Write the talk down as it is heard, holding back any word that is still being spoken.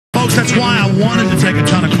That's why I wanted to take a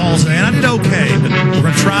ton of calls today, and I did okay, but we're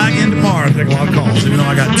going to try again tomorrow to take a lot of calls, even though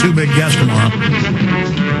I got 2 big guests tomorrow.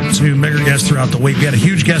 Some even bigger guests throughout the week. We had a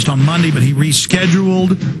huge guest on Monday, but he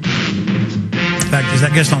rescheduled. In fact, is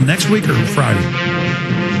that guest on next week or Friday?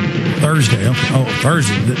 Thursday. Okay. Oh,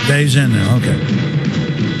 Thursday. The day's in now. Okay.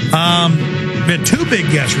 We had 2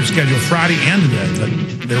 big guests rescheduled Friday and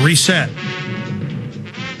today, but they're reset.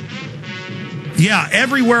 Yeah,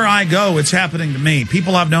 everywhere I go, it's happening to me.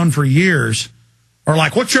 People I've known for years are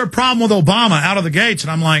like, what's your problem with Obama out of the gates? And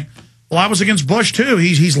I'm like, well, I was against Bush, too.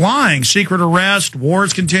 He's lying. Secret arrest,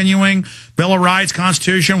 wars continuing, Bill of Rights,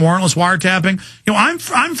 Constitution, warrantless wiretapping. You know, I'm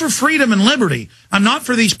for freedom and liberty. I'm not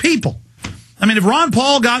for these people. I mean, if Ron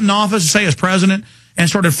Paul got in office, say as president, and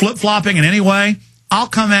started flip-flopping in any way, I'll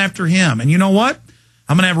come after him. And you know what?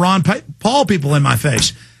 I'm going to have Ron Paul people in my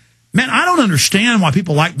face. Man, I don't understand why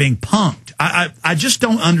people like being punked. I just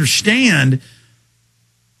don't understand.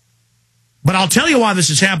 But I'll tell you why this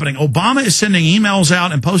is happening. Obama is sending emails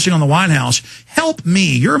out and posting on the White House, help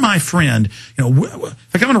me, you're my friend. You know, in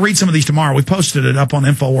fact, I'm going to read some of these tomorrow. We posted it up on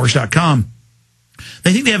Infowars.com.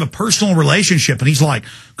 They think they have a personal relationship, and he's like,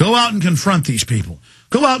 go out and confront these people.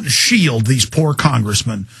 Go out and shield these poor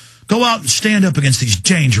congressmen. Go out and stand up against these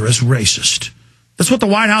dangerous racists. That's what the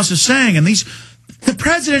White House is saying, and the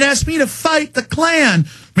president asked me to fight the Klan.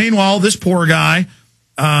 Meanwhile, this poor guy,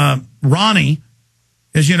 Ronnie,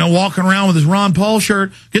 is, you know, walking around with his Ron Paul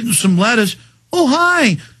shirt, getting some lettuce. Oh,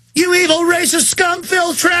 hi, you evil racist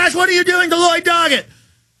skunk-filled trash. What are you doing to Lloyd Doggett?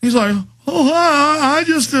 He's like, oh, hi, I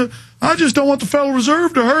just don't want the Federal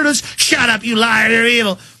Reserve to hurt us. Shut up, you liar, you're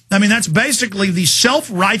evil. I mean, that's basically these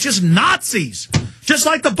self-righteous Nazis. Just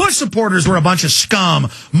like the Bush supporters were a bunch of scum,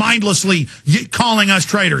 mindlessly calling us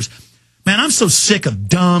traitors. Man, I'm so sick of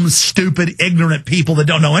dumb, stupid, ignorant people that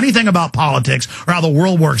don't know anything about politics or how the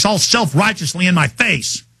world works, all self-righteously in my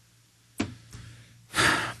face.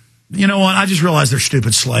 You know what? I just realize they're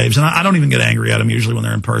stupid slaves, and I don't even get angry at them usually when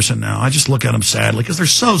they're in person now. I just look at them sadly because they're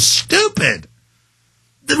so stupid.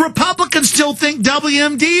 The Republicans still think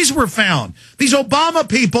WMDs were found. These Obama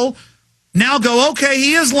people now go, okay,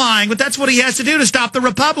 he is lying, but that's what he has to do to stop the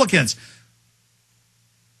Republicans.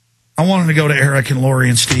 I wanted to go to Eric and Lori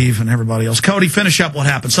and Steve and everybody else. Cody, finish up what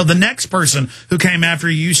happened. So the next person who came after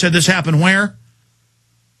you, you said this happened where?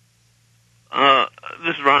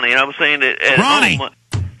 This is Ronnie. I was saying that at Ronnie. home,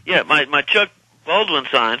 yeah, my Chuck Baldwin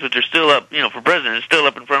signs, which are still up, you know, for president, are still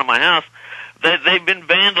up in front of my house. They've been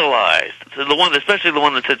vandalized. So especially the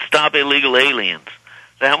one that said "Stop Illegal Aliens."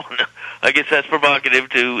 That one, I guess that's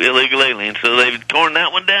provocative to illegal aliens, so they've torn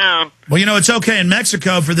that one down. Well, you know, it's okay in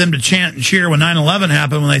Mexico for them to chant and cheer when 9/11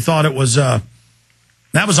 happened, when they thought it was, that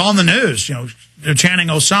was on the news. You know, they're chanting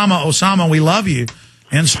Osama, Osama, we love you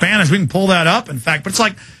in Spanish. We can pull that up, in fact. But it's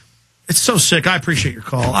like, it's so sick. I appreciate your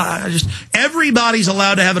call. Everybody's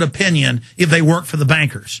allowed to have an opinion if they work for the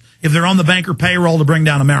bankers, if they're on the banker payroll to bring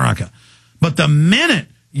down America. But the minute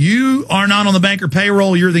you are not on the banker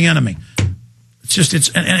payroll, you're the enemy.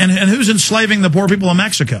 And who's enslaving the poor people of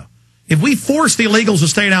Mexico? If we force the illegals to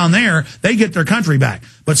stay down there, they get their country back.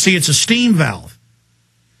 But see, it's a steam valve.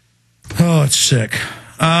 Oh, it's sick.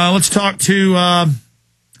 Let's talk to, I'm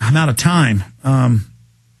out of time.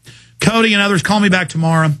 Cody and others, call me back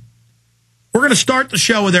tomorrow. We're going to start the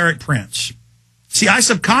show with Eric Prince. See, I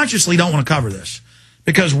subconsciously don't want to cover this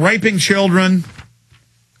because raping children,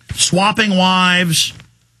 swapping wives,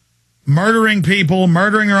 murdering people,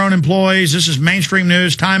 murdering their own employees. This is mainstream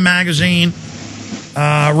news, Time Magazine,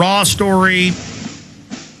 Raw Story.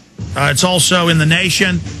 It's also in The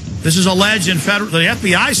Nation. This is alleged in the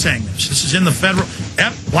FBI saying this. This is in the federal,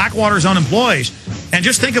 Blackwater's own employees. And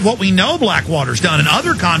just think of what we know Blackwater's done and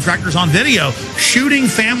other contractors on video shooting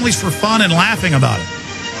families for fun and laughing about it.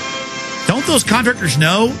 Don't those contractors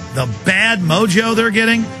know the bad mojo they're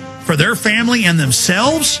getting for their family and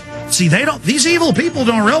themselves? See, these evil people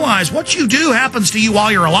don't realize what you do happens to you while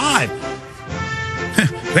you're alive.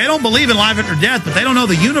 They don't believe in life after death, but they don't know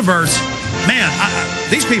the universe. Man,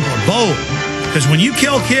 these people are bold. Because when you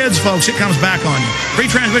kill kids, folks, it comes back on you. Free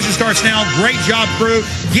transmission starts now. Great job, crew.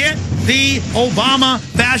 Get the Obama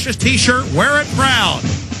fascist T-shirt. Wear it proud.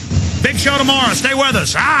 Big show tomorrow. Stay with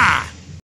us.